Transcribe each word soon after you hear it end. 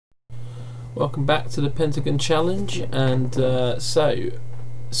Welcome back to the Pentagon Challenge, and so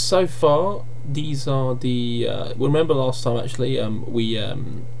far these are the. Remember last time actually,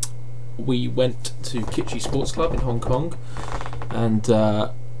 we went to Kitchi Sports Club in Hong Kong, and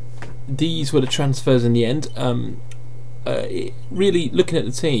these were the transfers in the end. Really looking at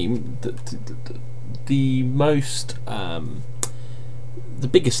the team, the most the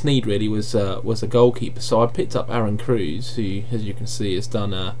biggest need really was a goalkeeper. So I picked up Aaron Cruz, who, as you can see, has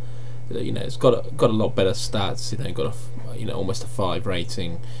done it's got a lot better stats. Got a almost a 5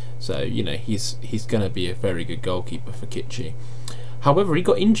 rating. So he's going to be a very good goalkeeper for Kitchi. However, he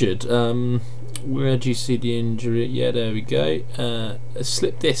got injured. Where do you see the injury? Yeah, there we go. A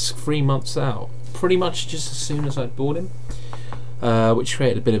slip disc, 3 months out. Pretty much just as soon as I bought him, which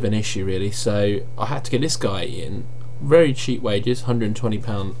created a bit of an issue really. So I had to get this guy in. Very cheap wages,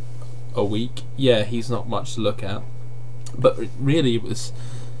 £120 a week. Yeah, he's not much to look at, but really it was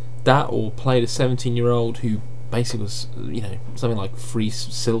that or played a 17-year-old who basically was something like 3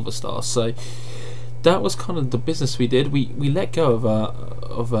 silver stars. So that was kind of the business we did. We let go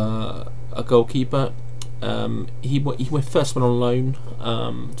of a goalkeeper. He went first went on loan.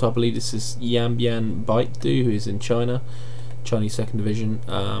 So I believe this is Yambian Baitdu, who is in Chinese second division.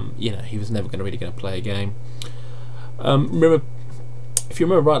 He was never really going to play a game. Remember, if you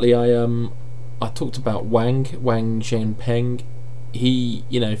remember rightly, I talked about Wang Zhenpeng. He,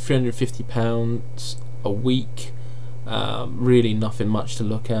 £350 a week. Really nothing much to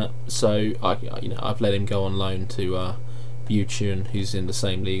look at. So I've let him go on loan to Yuchun, who's in the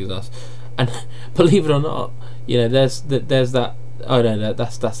same league as us. And believe it or not, there's that. Oh no,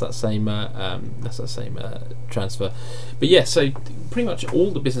 that's that same transfer. But yeah, so pretty much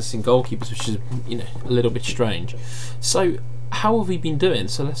all the business in goalkeepers, which is a little bit strange. So how have we been doing?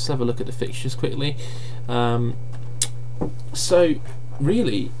 So let's have a look at the fixtures quickly. So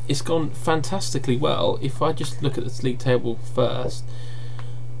really, it's gone fantastically well. If I just look at this league table first,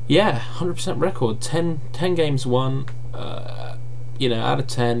 yeah, 100% record, 10 games won. Out of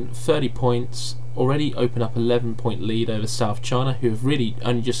 10, 30 points. Already open up 11-point lead over South China, who have really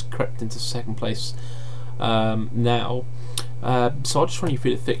only just crept into second place now. So I'll just run you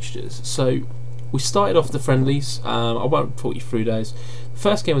through the fixtures. So we started off the friendlies. I won't talk you through those. The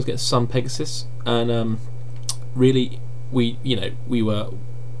first game was against Sun Pegasus, and really we were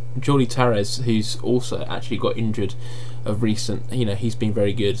Jordi Tarez, who's also actually got injured of recent. He's been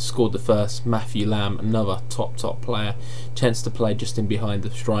very good. Scored the first. Matthew Lamb, another top player, chance to play just in behind the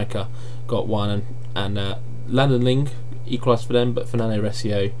striker, got one, and Landon Ling equalised for them, but Fernando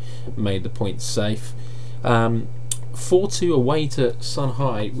Recio made the points safe. 4-2 away to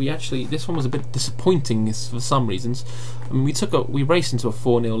Sunhai. This one was a bit disappointing for some reasons. I mean, we raced into a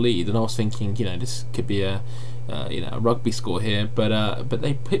 4-0 lead, and I was thinking, this could be a rugby score here, but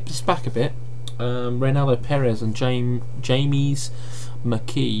they pipped us back a bit. Reynaldo Perez and James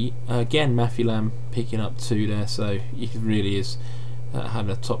McKee, again Matthew Lamb picking up 2 there, so he really is having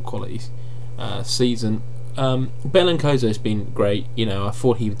a top quality season. Belencozo has been great. I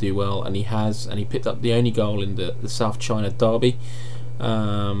thought he would do well, and he has, and he picked up the only goal in the South China derby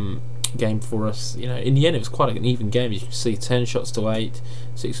game for us. In the end it was quite an even game. You can see 10 shots to 8,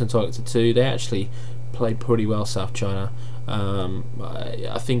 6 on target to 2. They actually played pretty well, South China.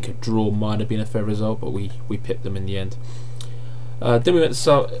 I think a draw might have been a fair result, but we pipped them in the end. Then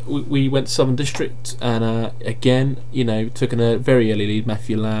we went to Southern District, and again, took a very early lead.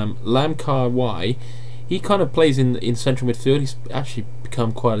 Matthew Lam Kar Wai, he kind of plays in central midfield. He's actually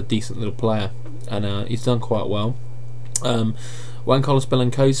become quite a decent little player, and he's done quite well. Juan Carlos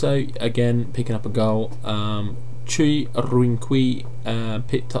Belencoso, again picking up a goal. Chui Ruinkui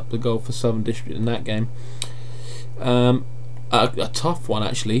picked up the goal for Southern District in that game. A tough one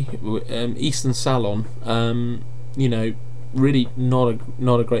actually. Eastern Salon, really not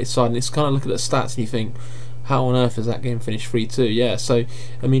a great side. And it's kind of look at the stats and you think, how on earth has that game finished 3-2? Yeah, so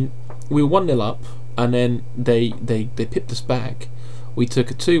I mean, we were 1-0 up, and then they pipped us back. We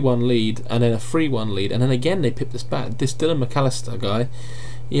took a 2-1 lead, and then a 3-1 lead, and then again they pipped us back. This Dylan McAllister guy,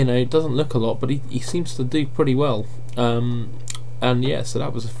 it doesn't look a lot, but he seems to do pretty well. And yeah, so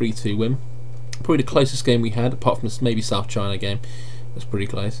that was a 3-2 win. Probably the closest game we had, apart from this maybe South China game. It was pretty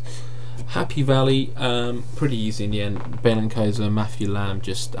close. Happy Valley, pretty easy in the end. Belencozo and Matthew Lamb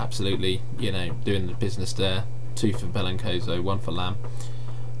just absolutely, doing the business there. 2 for Belencozo, 1 for Lamb.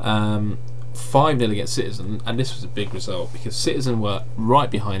 5-0 against Citizen, and this was a big result because Citizen were right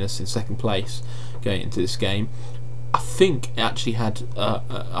behind us in second place going into this game. I think it actually had a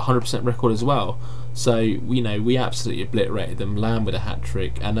 100% record as well. So we absolutely obliterated them. Lamb with a hat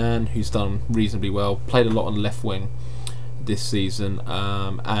trick, Annan, who's done reasonably well, played a lot on the left wing, this season,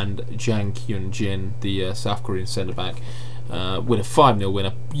 and Jang Kyun Jin, the South Korean centre back, with a 5-0 win,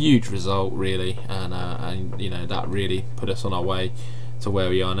 a huge result really, and you know, that really put us on our way to where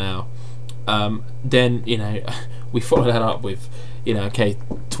we are now. Then, you know, we followed that up with, you know, okay,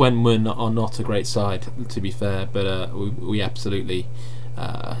 Tuen Mun are not a great side, to be fair, but we absolutely,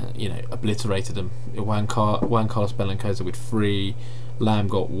 you know, obliterated them. Juan Carlos Belancoza with 3, Lam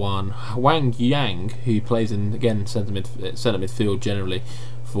got 1. Wang Yang, who plays in, again, centre midfield generally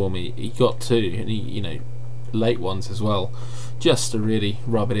for me, he got 2, and he, you know, late ones as well, just to really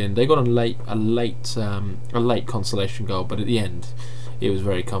rub it in. They got a late consolation goal, but at the end it was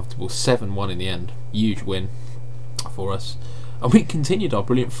very comfortable. 7-1 in the end, huge win for us, and we continued our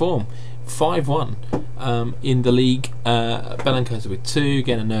brilliant form. 5-1 in the league. Belancoza with 2,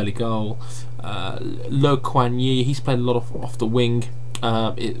 again an early goal. Lo Kuan Yi, he's played a lot off the wing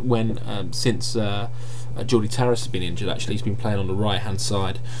since Jordi Taras has been injured. Actually, he's been playing on the right hand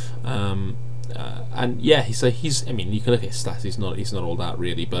side. And yeah, he's. I mean, you can look at his stats. He's not all that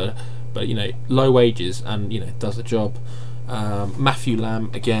really, but you know, low wages and, you know, does the job. Matthew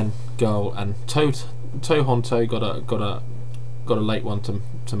Lam again goal, and To Honto got a late one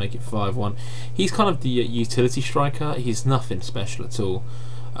to make it 5-1. He's kind of the utility striker. He's nothing special at all.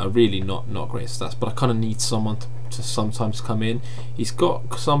 Really not great stats, but I kind of need someone to sometimes come in. He's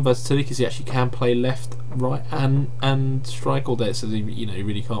got some versatility because he actually can play left, right, and strike all day. So you know, he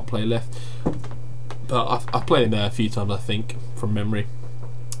really can't play left. But I've played him there a few times, I think, from memory,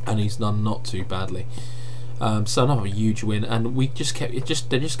 and he's done not too badly. So another huge win, and they just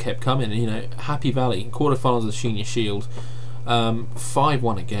kept coming. You know, Happy Valley quarterfinals of the Senior Shield.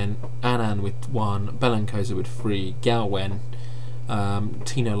 5-1 again. Annan with 1, Belancoza with 3, Galwen,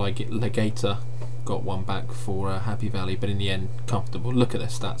 Tino Legata got 1 back for Happy Valley, but in the end comfortable. Look at their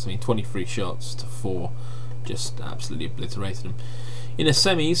stats. I mean, 23 shots to 4, just absolutely obliterated them. In the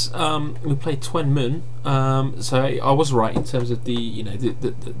semis, we played Tuen Mun. So I was right in terms of the, you know,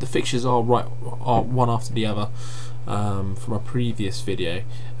 the fixtures are one after the other. From a previous video,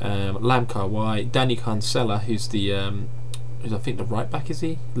 Lam Kar Wai, Danny Cancella, who's I think the right back, is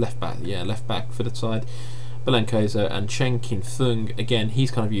he? Left back, yeah, left back for the side. Belancoza, and Chen Kin Thung, again, he's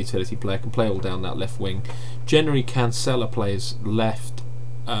kind of a utility player, can play all down that left wing. Generally, Cancella plays left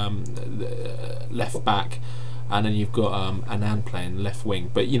back, and then you've got Annan playing left wing.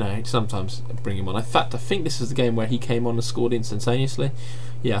 But, you know, sometimes bring him on. In fact, I think this is the game where he came on and scored instantaneously.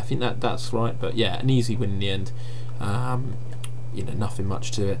 Yeah, I think that's right. But yeah, an easy win in the end. You know, nothing much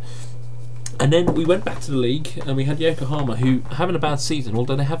to it. And then we went back to the league, and we had Yokohama, who are having a bad season,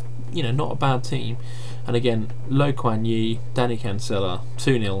 although they have, you know, not a bad team. And again, Lo Kuan Yi, Danny Cancella,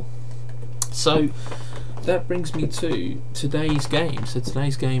 2-0. So that brings me to today's game. So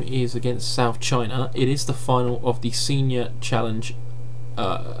today's game is against South China. It is the final of the Senior Challenge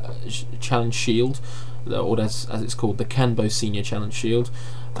Shield, or as it's called, the Kanbo Senior Challenge Shield.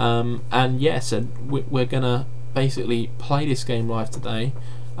 And yeah, so we're gonna basically play this game live today.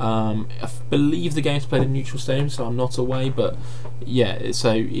 I believe the game's played in neutral stadium, so I'm not away, but yeah,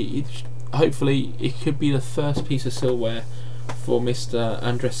 so hopefully it could be the first piece of silverware for Mr.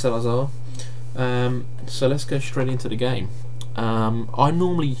 Andres Salazar. So let's go straight into the game. I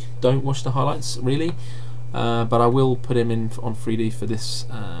normally don't watch the highlights really, but I will put him in on 3D for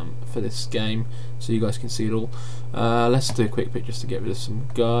this game, so you guys can see it all. Let's do a quick pick just to get rid of some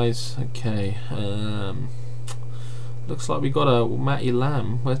guys. Okay. Looks like we got a Matty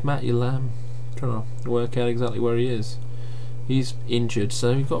Lam. Where's Matty Lam? Trying to work out exactly where he is. He's injured,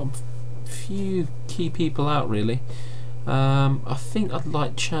 so we've got a few key people out really. I think I'd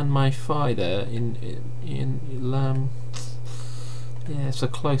like Chan Mai Fai there in Lam. Yeah, it's a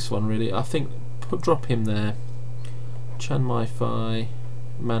close one really. I think drop him there. Chan Mai Fai,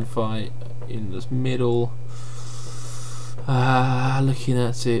 Man Fai in the middle. Looking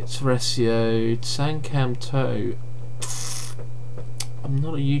at it, Teresio, Sankam To. I'm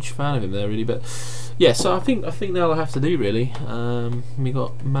not a huge fan of him there really, but yeah. So I think that'll have to do really. We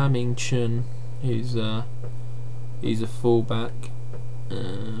got Maming Chun, who's he's a fullback.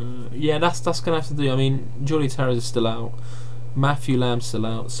 Yeah, that's gonna have to do. I mean, Jordi Taras is still out, Matthew Lamb's still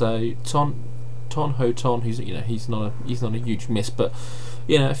out, so Ton Ho Ton, who's, you know, he's not a huge miss, but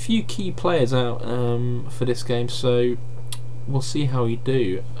you know, a few key players out for this game, so we'll see how we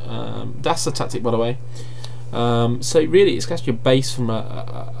do. That's the tactic, by the way. So really, it's actually a base from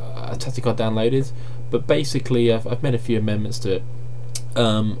a tactic I downloaded, but basically I've made a few amendments to it.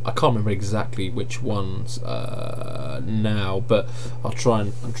 I can't remember exactly which ones now, but I'm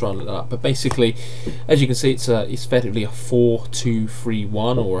trying to look that up. But basically, as you can see, it's effectively a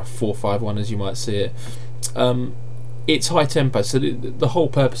 4-2-3-1 or a 4-5-1, as you might see it. it's high tempo, so the whole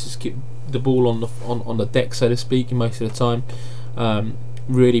purpose is to keep the ball on the deck, so to speak, most of the time.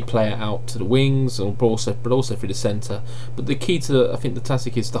 Really play it out to the wings, but also through the centre. But the key to I think the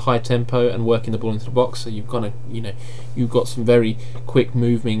tactic is the high tempo and working the ball into the box. So you've got you've got some very quick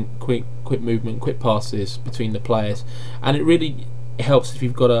movement, quick passes between the players, and it really helps if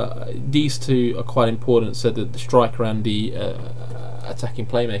you've got these two are quite important. So the striker and the attacking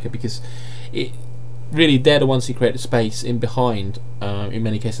playmaker, because it really they're the ones who create the space in behind in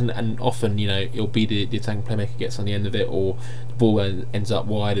many cases, and often it'll be the attacking playmaker gets on the end of it, or the ball ends up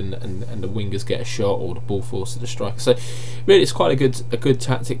wide and the wingers get a shot, or the ball falls to the striker. So really it's quite a good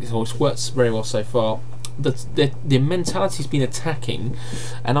tactic. It always works very well so far. The mentality's been attacking,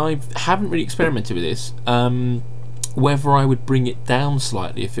 and I haven't really experimented with this. Whether I would bring it down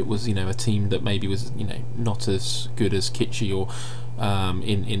slightly if it was a team that maybe was not as good as Kitchi, or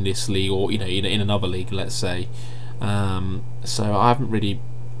in this league, or in another league, let's say. So I haven't really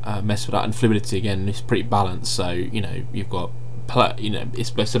messed with that. And fluidity again is pretty balanced. So you've got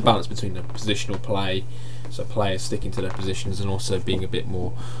it's a balance between the positional play, so players sticking to their positions, and also being a bit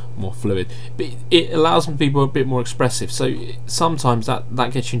more fluid. But it allows them to be a bit more expressive. So sometimes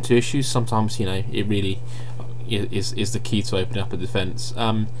that gets you into issues. Sometimes it really is the key to opening up a defence.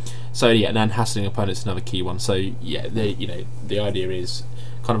 So yeah, and then hassling opponents is another key one. So yeah, the idea is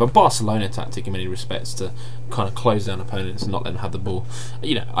kind of a Barcelona tactic in many respects, to kind of close down opponents and not let them have the ball.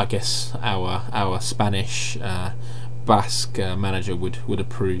 I guess our Spanish Basque manager would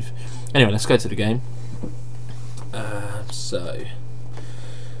approve. Anyway, let's go to the game. So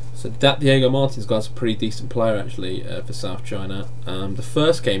that Diego Martin's guy's a pretty decent player actually for South China. The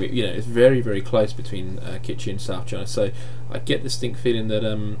first game, it's very, very close between Kitchi and South China. So I get the distinct feeling that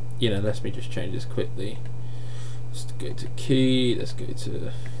let me just change this quickly. Let's go to key. Let's go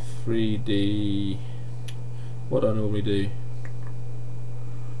to 3D. What do I normally do?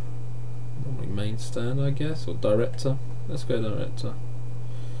 Normally main stand, I guess, or director. Let's go director.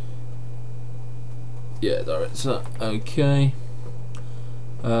 Yeah, director. Okay.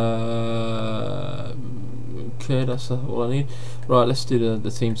 Okay, that's all I need. Right, let's do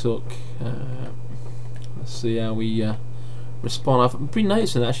the team talk. Let's see how we respond. I've been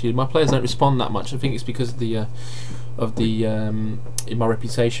noticing actually my players don't respond that much. I think it's because of the in my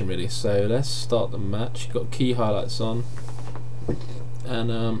reputation really. So let's start the match. Got key highlights on,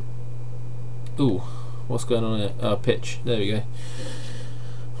 and ooh, what's going on here? Pitch. There we go.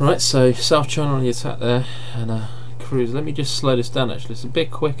 Right, so South China on the attack there, and Cruz. Let me just slow this down actually, it's a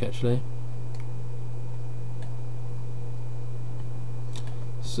bit quick actually.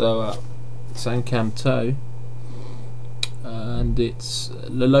 So San Cam To, and it's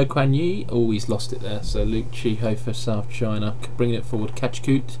Lolo Kuan Yi. Oh, he's lost it there. So Luke Chiho for South China, bringing it forward.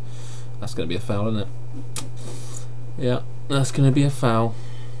 Kachkut. That's going to be a foul, isn't it? Yeah, that's going to be a foul.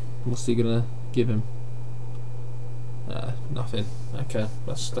 What's he going to give him? Nothing. Okay,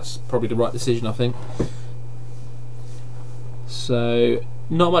 that's probably the right decision, I think. So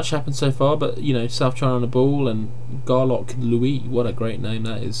not much happened so far, but South China on the ball, and Garlock Louis, what a great name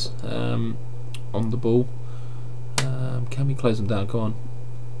that is, on the ball. Can we close them down? Go on.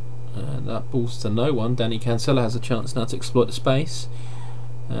 And that ball's to no one. Danny Cancella has a chance now to exploit the space,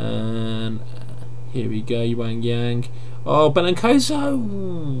 and here we go. Yuan Yang. Oh, Belancoso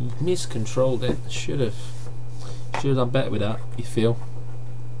miscontrolled it. Should have done better with that, you feel.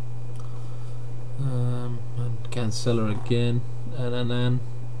 And Cancella again, and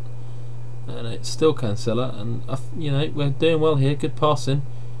it's still Cancella, and we're doing well here. Good passing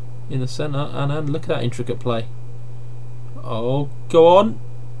in the centre, and look at that intricate play. Oh, go on!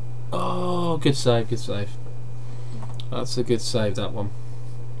 Oh, good save, good save. That's a good save, that one.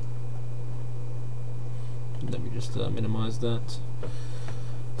 Let me just minimise that.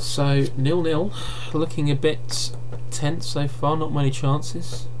 So 0-0, looking a bit tense so far. Not many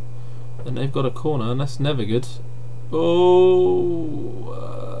chances. And they've got a corner, and that's never good.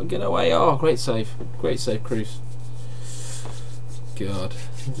 Oh, get away! Oh, great save, Cruz. God,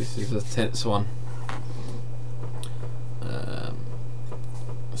 this is a tense one.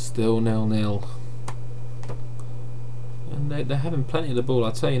 Still 0-0, and they're having plenty of the ball.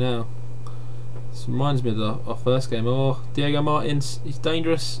 I tell you now. This reminds me of our first game. Oh, Diego Martins, he's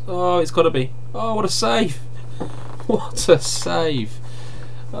dangerous. Oh, it's got to be. Oh, what a save! What a save!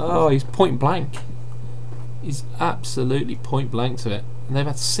 Oh, he's point blank. He's absolutely point blank to it, and they've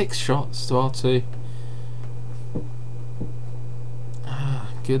had 6 shots to R2. Ah,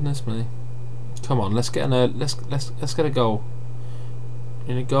 goodness me! Come on, let's get let's get a goal.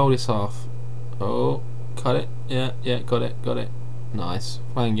 In a goal this half. Oh, cut it. Yeah, got it. Nice,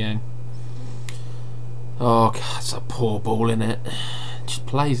 Wang Yang. Oh God, it's a poor ball in it. Just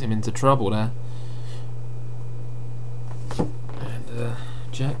plays him into trouble there. And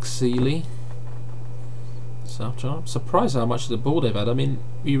Jack Seeley, South China. I'm surprised how much of the ball they've had. I mean,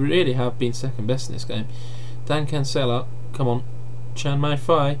 we really have been second best in this game. Dan Cancella, come on. Chan Mai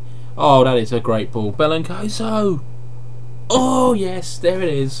Fai. Oh, that is a great ball. Belencoso. Oh yes, there it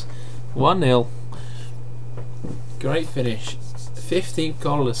is. 1-0. Great finish. 15th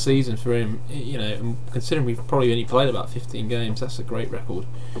goal of the season for him. You know, and considering we've probably only played about 15 games, that's a great record.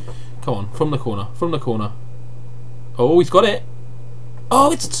 Come on, from the corner, from the corner. Oh, he's got it.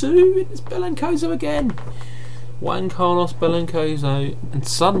 Oh, it's 2. It's Belencoso again. Juan Carlos Belencoso, and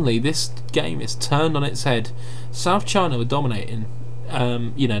suddenly this game is turned on its head. South China were dominating.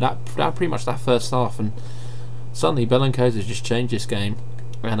 You know, that pretty much that first half, and suddenly Belencoso just changed this game,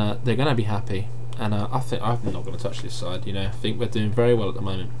 and they're going to be happy. And I think I'm not going to touch this side. You know, I think we're doing very well at the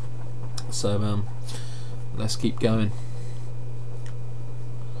moment. So let's keep going.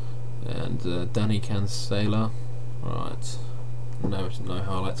 And Danny Cancela, right? No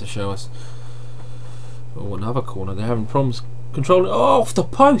highlight to show us. Oh, another corner. They're having problems controlling. Oh, off the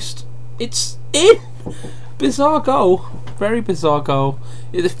post. It's in. Bizarre goal. Very bizarre goal.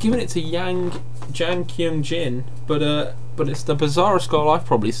 They've given it to Jang Kyung Jin, but it's the bizarrest goal I've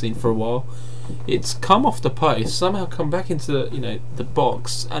probably seen for a while. It's come off the post, somehow come back into the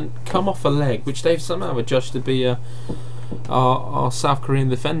box, and come off a leg, which they've somehow adjudged to be our South Korean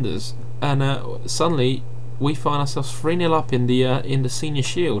defenders, and suddenly we find ourselves 3-0 up in the Senior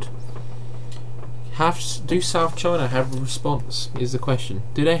Shield. Do South China have a response? Is the question.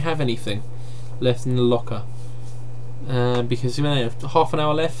 Do they have anything left in the locker? Because you know, half an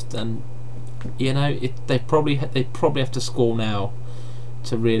hour left, and you know they probably have to score now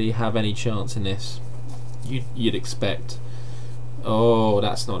to really have any chance in this. You'd expect. Oh,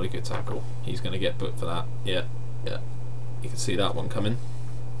 that's not a good tackle. He's going to get booked for that. Yeah. You can see that one coming.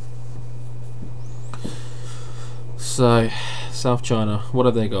 So, South China, what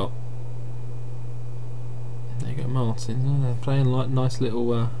have they got? There you go, Martin. Oh, they're playing like nice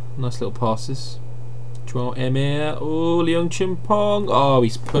little passes. Joel Emir. Oh, Leung Chimpong. Oh,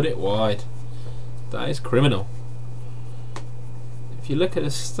 he's put it wide. That is criminal. If you look at the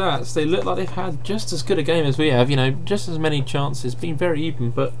stats, they look like they've had just as good a game as we have. You know, just as many chances. Been very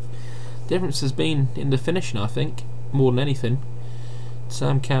even, but the difference has been in the finishing, I think, more than anything.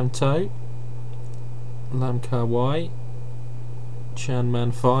 Sam Cam To, Lam Ka Wai, Chan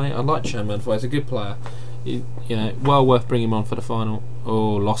Man Fai. I like Chan Man Fai. He's a good player. You know, well worth bringing him on for the final.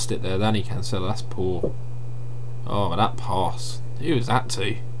 Oh, lost it there. Danny Cancela. That's poor. Oh, that pass. Who was that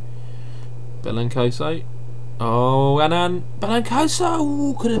to? Belencoso. Oh, and then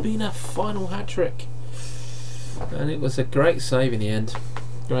Belencoso could have been a final hat-trick. And it was a great save in the end.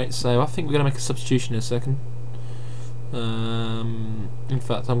 Great save. I think we're going to make a substitution in a second. In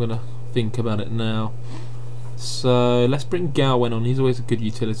fact, I'm going to think about it now. So let's bring Galwen on. He's always a good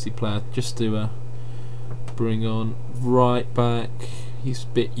utility player. Just to bring on right back. He's a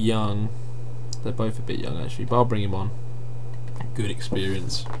bit young. They're both a bit young actually, but I'll bring him on. Good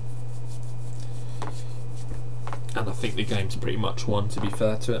experience. And I think the game's pretty much won, to be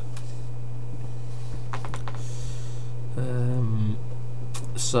fair to it.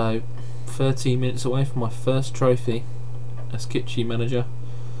 So 13 minutes away from my first trophy as Kitchi manager.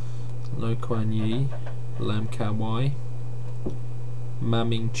 Lo Kuan Yi, Lam Ka Wai, Ma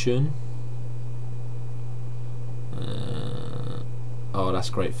Ming Chun. Oh, that's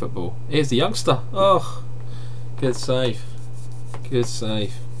great football. Here's the youngster. Oh, good save. Good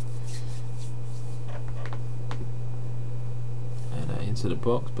save. And into the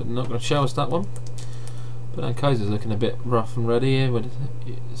box, but not going to show us that one. But Ankosa's looking a bit rough and ready here. What is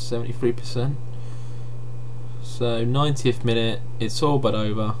it? 73%. So 90th minute. It's all but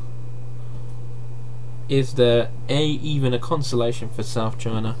over. Is there even a consolation for South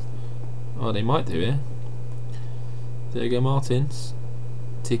China? Oh, they might do here. There you go, Martins.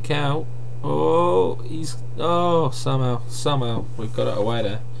 Tick out. Oh, somehow we've got it away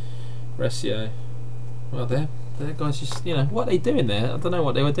there. Resio. Well, there guys, just, you know, what are they doing there? I don't know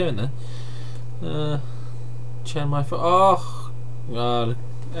what they were doing there. Chan Mai Fai. Oh,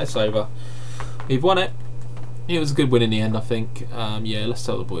 that's over. We've won it. It was a good win in the end, I think. Yeah, let's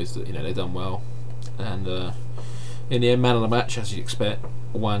tell the boys that, you know, they've done well. And in the end, man of the match, as you'd expect,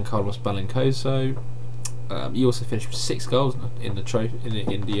 Juan Carlos Belencoso. He also finished with 6 goals in the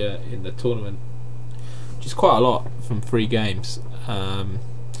in the tournament, which is quite a lot from 3 games.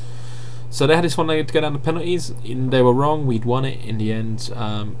 So they had this one leg to go down to penalties, and they were wrong. We'd won it in the end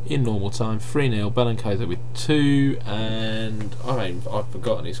in normal time, 3-0. Belencoso with 2, and I've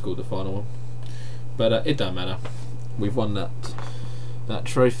forgotten who scored the final one. but it don't matter. We've won that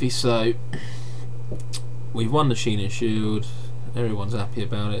trophy, so we've won the Sheena Shield. Everyone's happy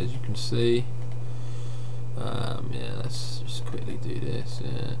about it, as you can see. Yeah, let's just quickly do this.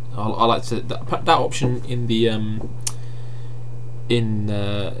 Yeah, I like to that option in the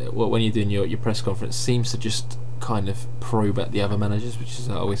when you're doing your press conference seems to just kind of probe at the other managers, which is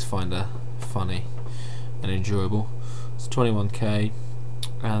I always find funny and enjoyable. It's 21k,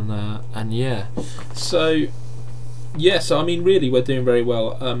 and yeah, so I mean, really, we're doing very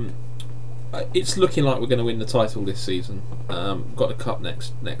well. It's looking like we're going to win the title this season. Got the cup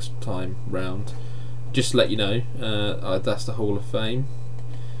next time round. Just to let you know, that's the Hall of Fame.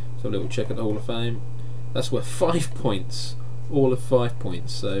 So a little check at the Hall of Fame. That's worth 5 points, all of 5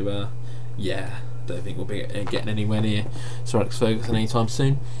 points. So yeah, don't think we'll be getting anywhere near Sir Alex Ferguson anytime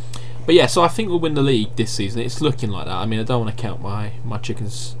soon. But yeah, so I think we'll win the league this season. It's looking like that. I mean, I don't want to count my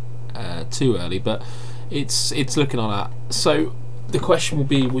chickens too early, but it's looking like that. So the question will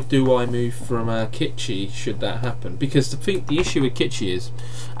be, do I move from Kitchee should that happen? Because the issue with Kitchee is,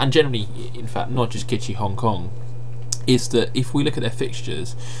 and generally, in fact, not just Kitchee, Hong Kong, is that if we look at their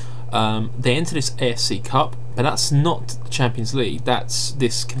fixtures, they enter this AFC Cup, but that's not the Champions League. That's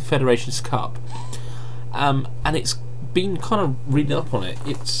this Confederations Cup, and it's been kind of reading up on it.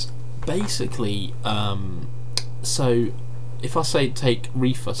 It's basically so if I say take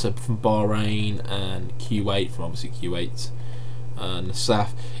Reefer, so from Bahrain and Kuwait, from obviously Kuwait and SAF,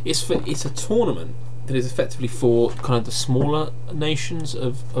 it's a tournament that is effectively for kind of the smaller nations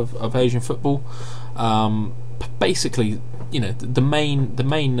of Asian football. Basically, you know, the main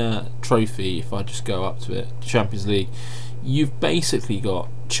trophy, if I just go up to it, the Champions League, you've basically got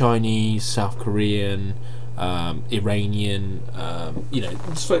Chinese, South Korean, Iranian, you know,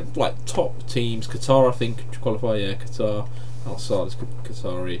 just like top teams. Qatar, I think, to qualify. Yeah, Qatar. Outside is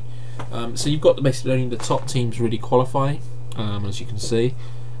Qatari. So you've got basically only the top teams really qualify, as you can see,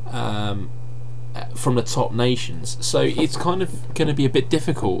 from the top nations. So it's kind of going to be a bit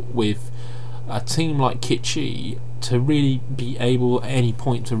difficult with a team like Kitchee to really be able at any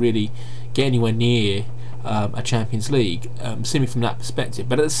point to really get anywhere near a Champions League, simply from that perspective.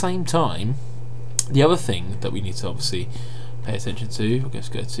 But at the same time, the other thing that we need to obviously pay attention to, let's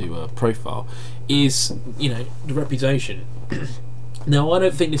go to profile, is, you know, the reputation. Now, I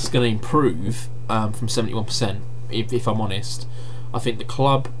don't think this is going to improve from 71%, if I'm honest. I think the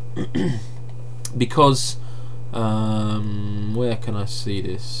club, because where can I see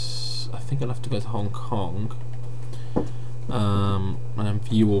this? I think I'll have to go to Hong Kong and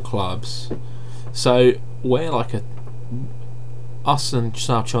view all clubs. So where like us and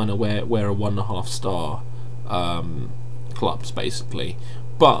South China, we're a 1.5 star clubs basically,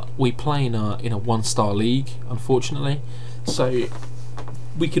 but we play in a 1-star league, unfortunately. So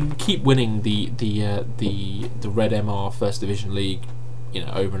we can keep winning the Red MR First Division League, you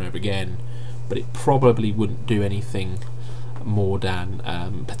know, over and over again, but it probably wouldn't do anything more than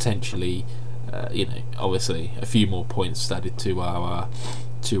potentially, you know, obviously a few more points added to our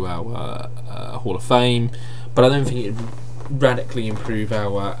Hall of Fame, but I don't think it would radically improve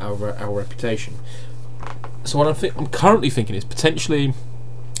our reputation. So what I'm currently thinking is, potentially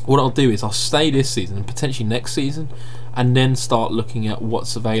what I'll do is I'll stay this season and potentially next season, and then start looking at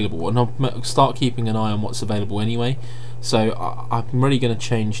what's available, and I'll start keeping an eye on what's available anyway. So I'm really going to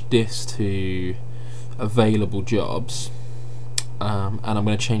change this to available jobs, and I'm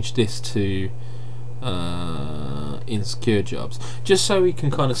going to change this to insecure jobs, just so we can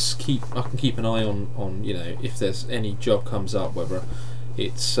kind of I can keep an eye on, you know, if there's any job comes up, whether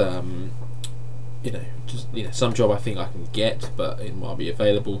it's you know, just, you know, some job I think I can get, but it might be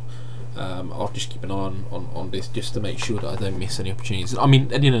available. I'll just keep an eye on this, just to make sure that I don't miss any opportunities. I mean,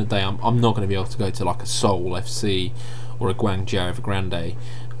 at the end of the day, I'm not going to be able to go to like a Seoul FC or a Guangzhou Evergrande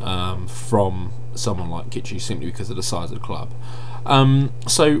from someone like Kitchee, simply because of the size of the club.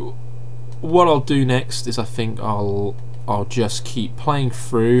 So what I'll do next is, I think I'll just keep playing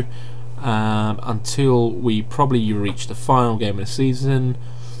through until we probably reach the final game of the season,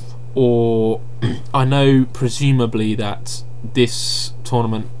 or I know presumably that this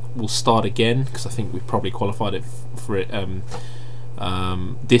tournament will start again, because I think we've probably qualified it for it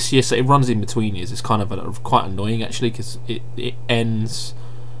this year, so it runs in between years. It's kind of quite annoying actually, because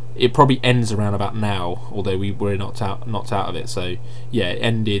it probably ends around about now, although we were knocked out of it. So yeah, it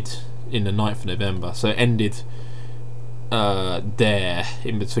ended in the 9th of November, so it ended there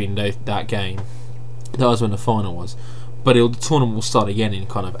in between that game. That was when the final was, but the tournament will start again in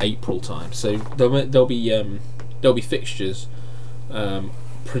kind of April time. So there'll be fixtures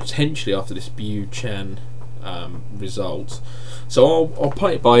potentially after this Buchan result. So I'll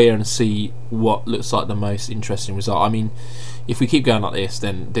play it by ear and see what looks like the most interesting result. I mean, if we keep going like this,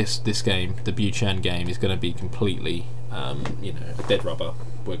 then this game, the Buchan game, is going to be completely you know, a dead rubber.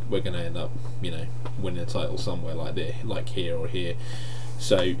 We're going to end up, you know, winning the title somewhere like there, like here or here.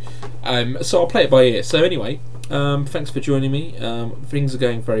 So I'll play it by ear. So anyway, thanks for joining me. Things are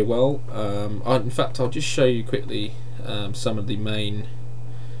going very well. In fact, I'll just show you quickly some of the main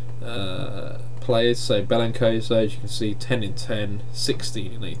players. So Belenko, so as you can see, 10 in 10,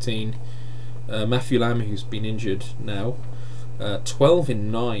 16 in 18. Matthew Lamb, who's been injured now, 12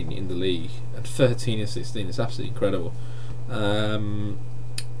 in 9 in the league, and 13 in 16. It's absolutely incredible.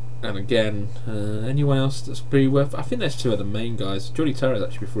 And again, anyone else that's pretty worth? I think there's two of the main guys. Jordy Terrace,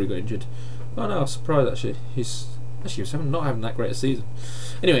 actually, before he got injured. Oh no, I was surprised actually. He was not having that great a season.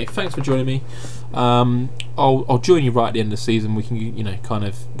 Anyway, thanks for joining me. I'll join you right at the end of the season. We can, you know, kind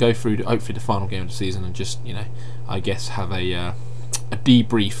of go through hopefully the final game of the season and just, you know, I guess have a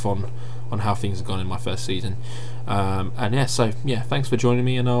debrief on how things have gone in my first season. And yeah, so yeah, thanks for joining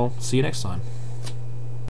me, and I'll see you next time.